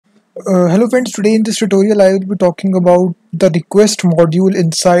Hello friends, today in this tutorial I will be talking about the request module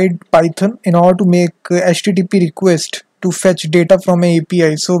inside Python in order to make HTTP request to fetch data from an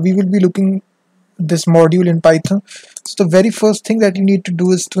API. So we will be looking this module in Python. So the very first thing that you need to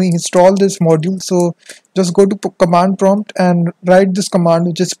do is to install this module. So just go to command prompt and write this command,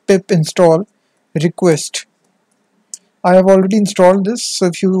 which is pip install request. I have already installed this, so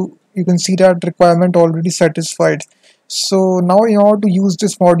if you can see that requirement already satisfied. So now in order to use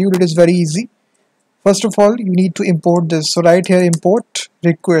this module, it is very easy. First of all, you need to import this. So right here, import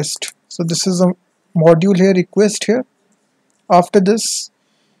request. So this is a module here, request here. After this,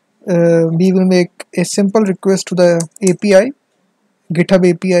 we will make a simple request to the API, GitHub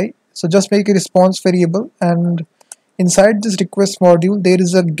API. So just make a response variable, and inside this request module, there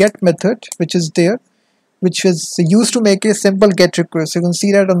is a get method which is there, which is used to make a simple get request. You can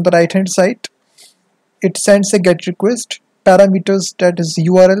see that on the right hand side, it sends a get request, parameters, that is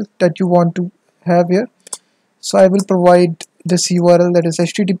URL that you want to have here. So I will provide this URL, that is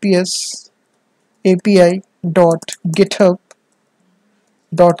https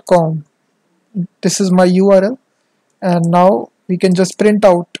api.github.com. This is my URL, and now we can just print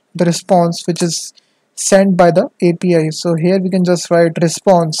out the response which is sent by the API. So here we can just write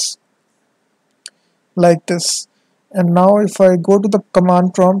response like this. And now if I go to the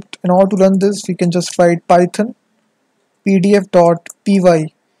command prompt, in order to run this, we can just write python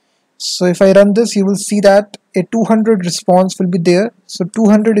pdf.py. So if I run this, you will see that a 200 response will be there. So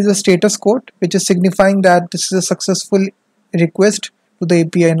 200 is a status code, which is signifying that this is a successful request to the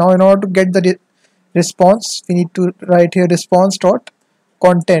API. Now in order to get the response, we need to write here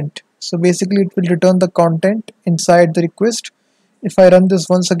response.content. So basically it will return the content inside the request. If I run this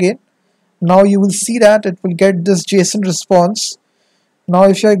once again, now you will see that it will get this JSON response. Now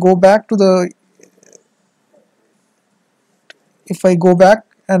if I go back to the, if I go back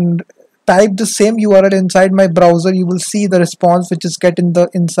and type the same URL inside my browser, you will see the response which is getting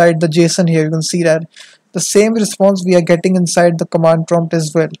the inside the JSON here. You can see that the same response we are getting inside the command prompt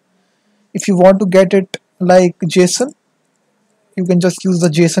as well. If you want to get it like JSON, you can just use the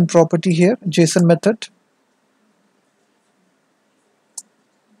JSON property here, JSON method.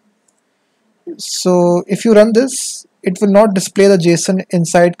 So if you run this, it will not display the JSON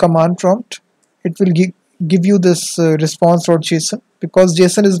inside command prompt. It will give you this response.json, because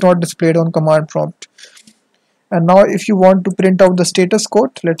JSON is not displayed on command prompt. And now if you want to print out the status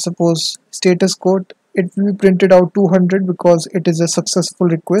code, let's suppose status code, it will be printed out 200 because it is a successful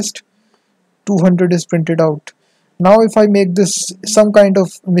request. 200 is printed out. Now if I make this some kind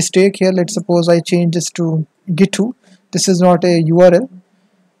of mistake here, let's suppose I change this to gitu. This is not a URL.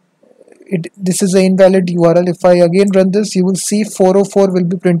 This is an invalid URL. If I again run this, you will see 404 will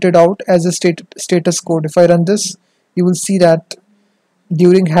be printed out as a status code. If I run this, you will see that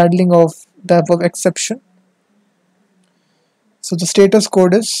during handling of the above exception, so the status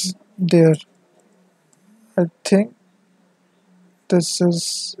code is there. I think this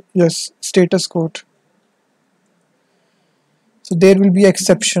is, yes, status code. So there will be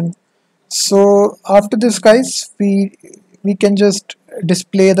exception. So after this, guys, we can just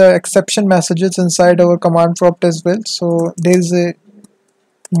display the exception messages inside our command prompt as well. So there is a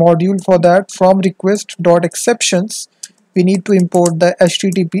module for that. From request.exceptions, we need to import the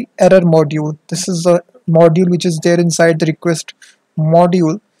HTTP error module. This is the module which is there inside the request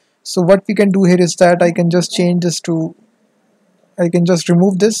module. So what we can do here is that I can just change this to, I can just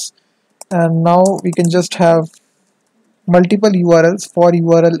remove this, and now we can just have multiple URLs for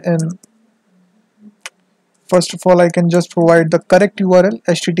URL. And first of all, I can just provide the correct URL,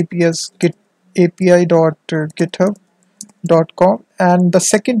 https api.github.com, and the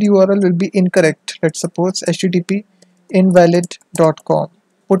second URL will be incorrect. Let's suppose http invalid.com.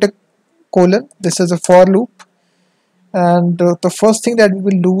 Put a colon. This is a for loop, and the first thing that we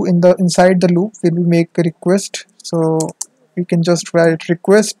will do inside the loop, we will make a request. So we can just write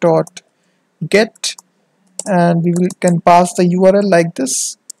request.get, and we can pass the URL like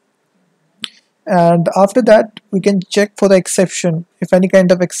this. And after that, we can check for the exception. If any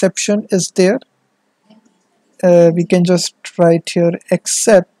kind of exception is there, we can just write here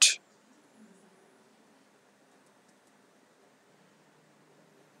except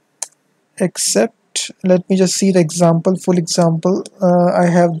let me just see the example, full example. I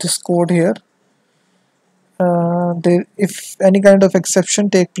have this code here. If any kind of exception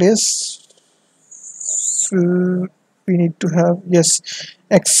take place, we need to have, yes,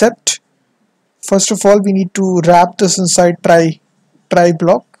 except. First of all, we need to wrap this inside try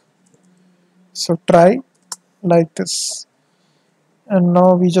block. So try like this, and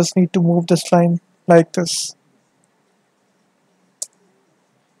now we just need to move this line like this.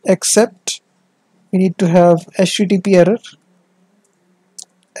 except we need to have HTTP error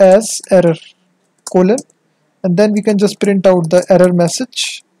as error colon, and then we can just print out the error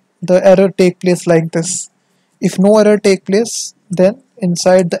message. The error take place like this. If no error take place, then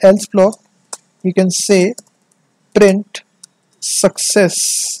inside the else block we can say print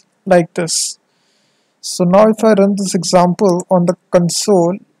success like this. So now if I run this example on the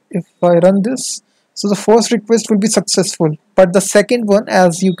console, if I run this, so the first request will be successful, but the second one,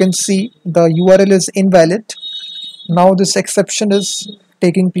 as you can see, the URL is invalid. Now this exception is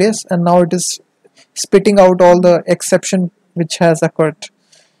taking place, and now it is spitting out all the exception which has occurred.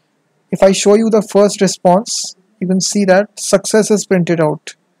 If I show you the first response, you can see that success is printed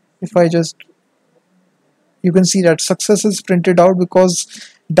out. If I just, you can see that success is printed out because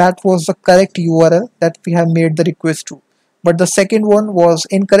that was the correct URL that we have made the request to, but the second one was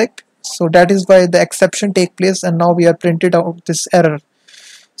incorrect, so that is why the exception take place, and now we have printed out this error.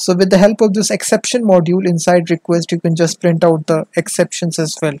 So with the help of this exception module inside request, you can just print out the exceptions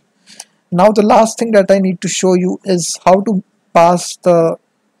as well. Now the last thing that I need to show you is how to pass the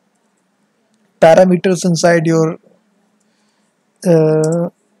parameters inside your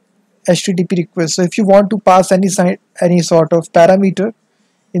HTTP request. So if you want to pass any sort of parameter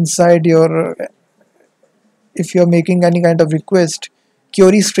inside your, if you are making any kind of request,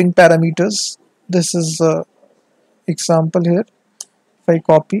 query string parameters, this is example here. If I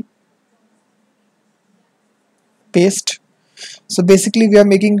copy, paste, so basically we are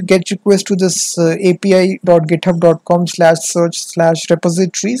making get request to this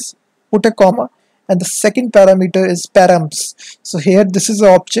api.github.com/search/repositories, put a comma, and the second parameter is params. So here this is an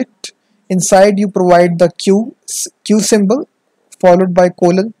object, inside you provide the q symbol followed by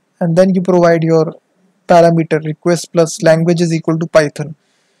colon, and then you provide your parameter request plus language is equal to Python.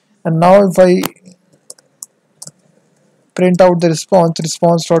 And now if I print out the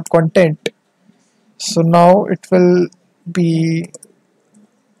response.content, so now it will be,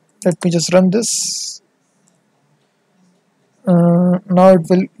 let me just run this. Now it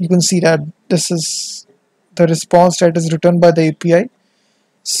will, you can see that this is the response that is returned by the API.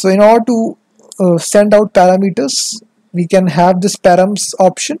 So in order to send out parameters, we can have this params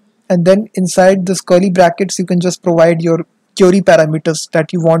option, and then inside this curly brackets you can just provide your query parameters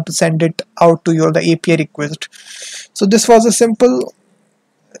that you want to send it out to the API request. So this was a simple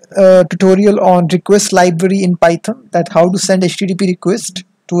tutorial on request library in Python, that how to send HTTP request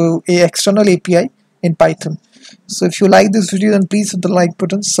to a external API in Python. So if you like this video, then please hit the like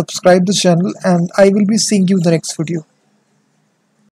button, subscribe the channel, and I will be seeing you in the next video.